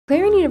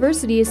Clarion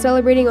University is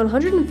celebrating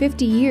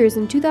 150 years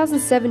in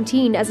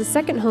 2017 as a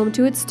second home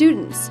to its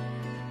students.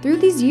 Through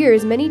these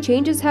years, many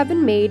changes have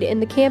been made in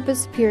the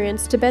campus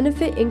appearance to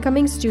benefit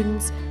incoming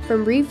students,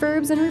 from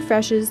refurbs and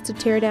refreshes to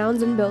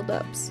teardowns and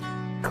build-ups.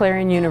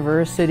 Clarion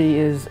University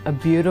is a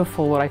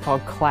beautiful, what I call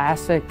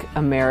classic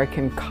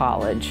American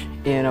college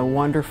in a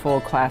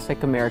wonderful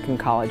classic American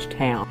college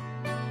town.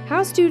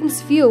 How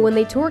students feel when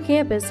they tour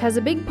campus has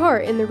a big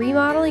part in the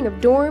remodeling of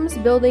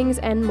dorms, buildings,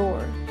 and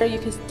more. You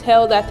can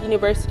tell that the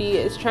university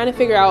is trying to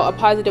figure out a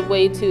positive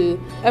way to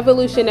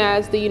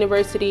evolutionize the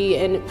university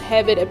and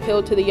have it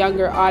appeal to the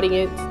younger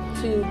audience,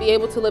 to be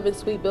able to live in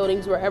sweet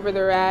buildings wherever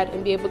they're at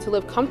and be able to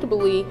live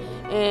comfortably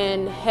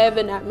and have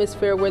an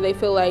atmosphere where they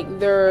feel like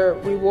they're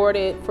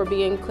rewarded for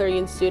being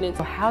Clarion students.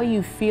 How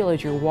you feel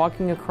as you're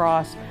walking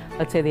across,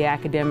 let's say, the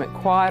academic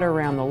quad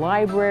around the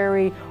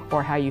library,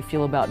 or how you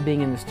feel about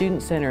being in the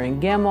student center in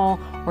Gemmel,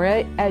 or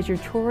as you're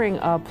touring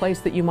a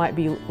place that you might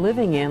be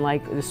living in,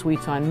 like the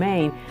Suites on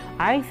Main,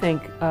 I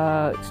think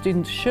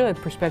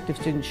prospective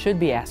students should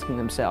be asking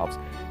themselves,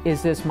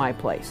 is this my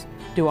place?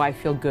 Do I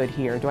feel good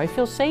here? Do I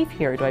feel safe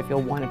here? Do I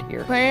feel wanted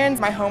here? Clarion's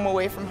my home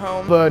away from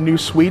home. The new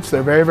suites,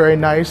 they're very, very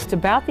nice. It's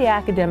about the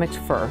academics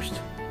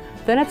first.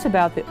 Then it's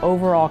about the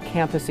overall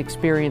campus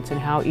experience and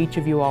how each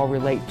of you all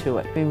relate to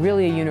it. I mean,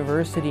 really, a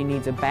university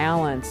needs a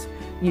balance.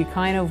 You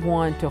kind of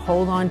want to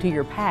hold on to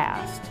your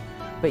past,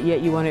 but yet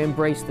you want to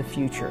embrace the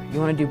future. You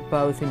want to do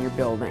both in your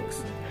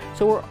buildings.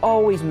 So we're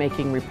always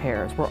making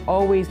repairs, we're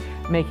always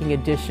making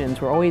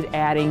additions, we're always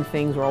adding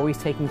things, we're always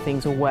taking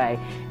things away.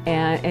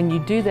 And you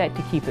do that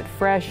to keep it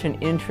fresh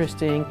and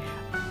interesting.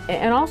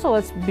 And also,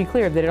 let's be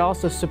clear that it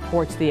also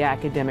supports the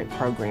academic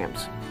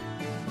programs.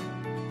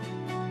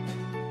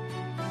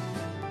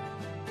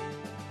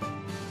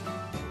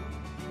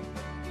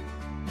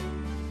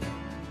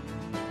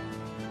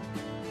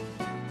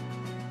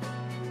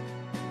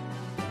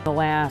 The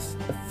last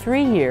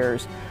 3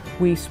 years,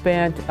 we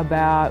spent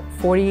about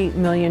 $40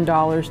 million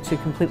to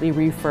completely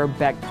refurb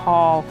Becht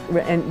Hall,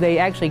 and they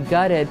actually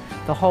gutted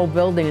the whole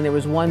building, and there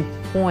was one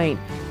point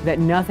that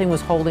nothing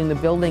was holding the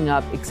building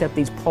up except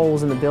these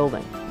poles in the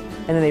building.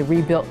 And then they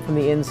rebuilt from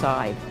the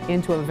inside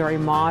into a very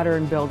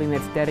modern building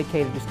that's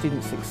dedicated to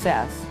student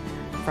success,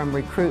 from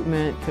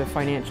recruitment to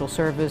financial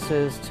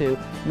services to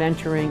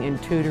mentoring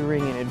and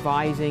tutoring and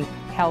advising,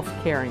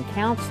 healthcare and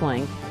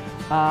counseling.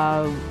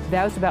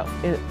 That was about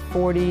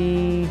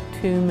 $42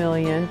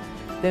 million.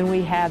 Then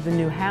we had the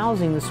new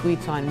housing, the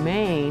Suites on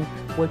Main,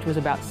 which was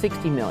about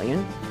 $60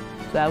 million.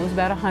 So that was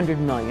about $100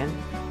 million.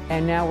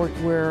 And now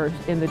we're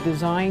in the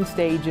design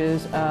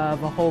stages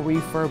of a whole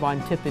refurb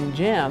on Tippin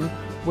Gym,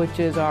 which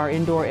is our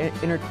indoor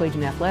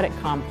intercollegiate athletic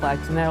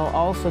complex, and that'll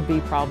also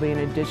be probably an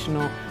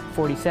additional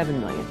 $47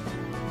 million.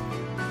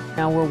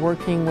 Now we're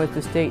working with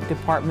the State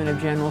Department of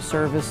General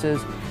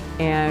Services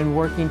and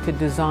working to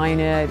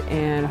design it,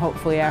 and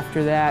hopefully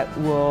after that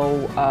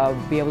we'll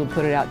be able to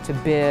put it out to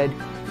bid.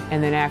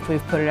 And then after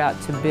we've put it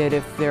out to bid,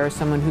 if there's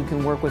someone who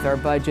can work with our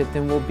budget,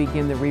 then we'll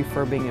begin the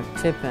refurbing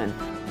of Tippin.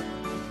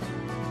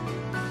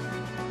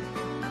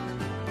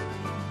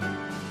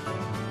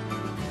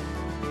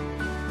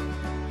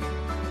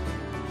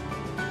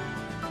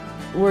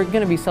 We're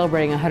going to be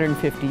celebrating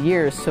 150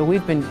 years, so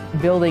we've been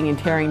building and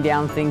tearing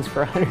down things for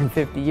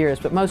 150 years.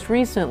 But most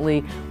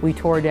recently, we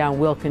tore down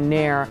Wilk and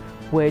Nair,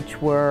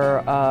 which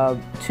were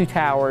 2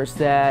 towers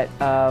that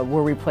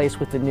were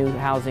replaced with the new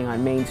housing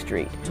on Main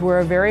Street. We're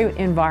a very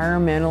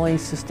environmentally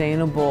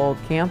sustainable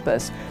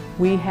campus.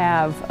 We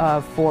have,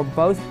 for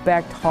both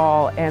Becht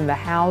Hall and the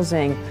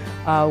housing,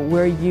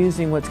 we're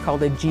using what's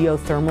called a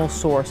geothermal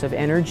source of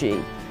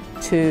energy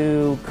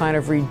to kind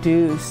of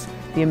reduce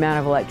the amount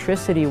of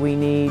electricity we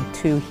need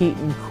to heat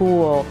and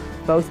cool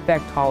both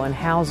Becht Hall and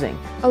housing.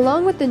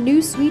 Along with the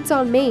new Suites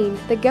on Main,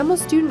 the Gemmel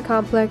Student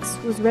Complex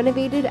was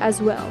renovated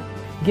as well.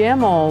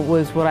 Gemmel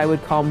was what I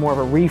would call more of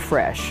a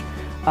refresh,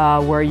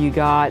 where you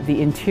got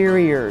the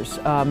interiors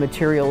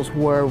materials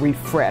were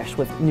refreshed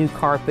with new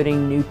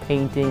carpeting, new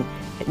painting,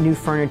 new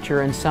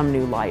furniture, and some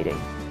new lighting.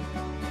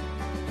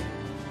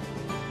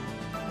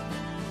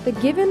 The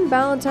Given,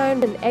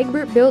 Ballantyne, and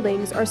Egbert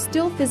buildings are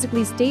still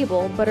physically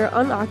stable but are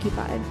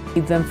unoccupied.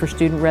 Need them for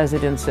student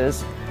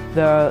residences.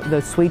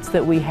 The suites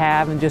that we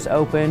have and just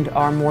opened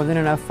are more than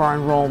enough for our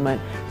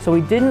enrollment. So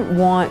we didn't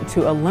want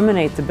to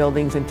eliminate the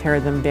buildings and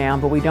tear them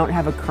down, but we don't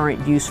have a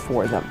current use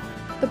for them.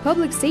 The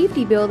Public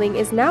Safety Building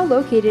is now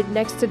located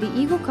next to the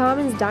Eagle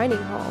Commons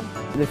Dining Hall.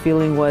 The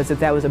feeling was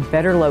that that was a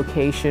better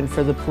location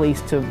for the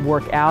police to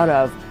work out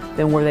of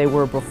than where they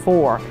were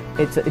before.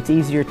 It's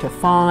easier to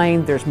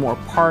find, there's more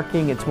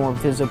parking, it's more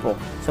visible.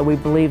 So we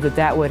believe that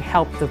that would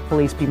help the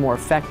police be more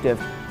effective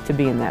to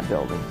be in that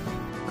building.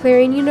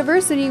 Clarion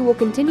University will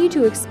continue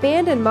to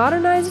expand and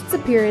modernize its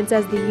appearance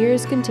as the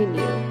years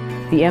continue.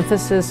 The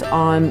emphasis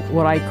on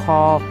what I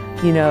call,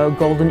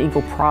 Golden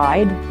Eagle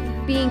pride.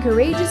 Being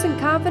courageous and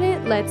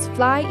confident lets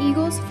fly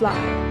eagles fly.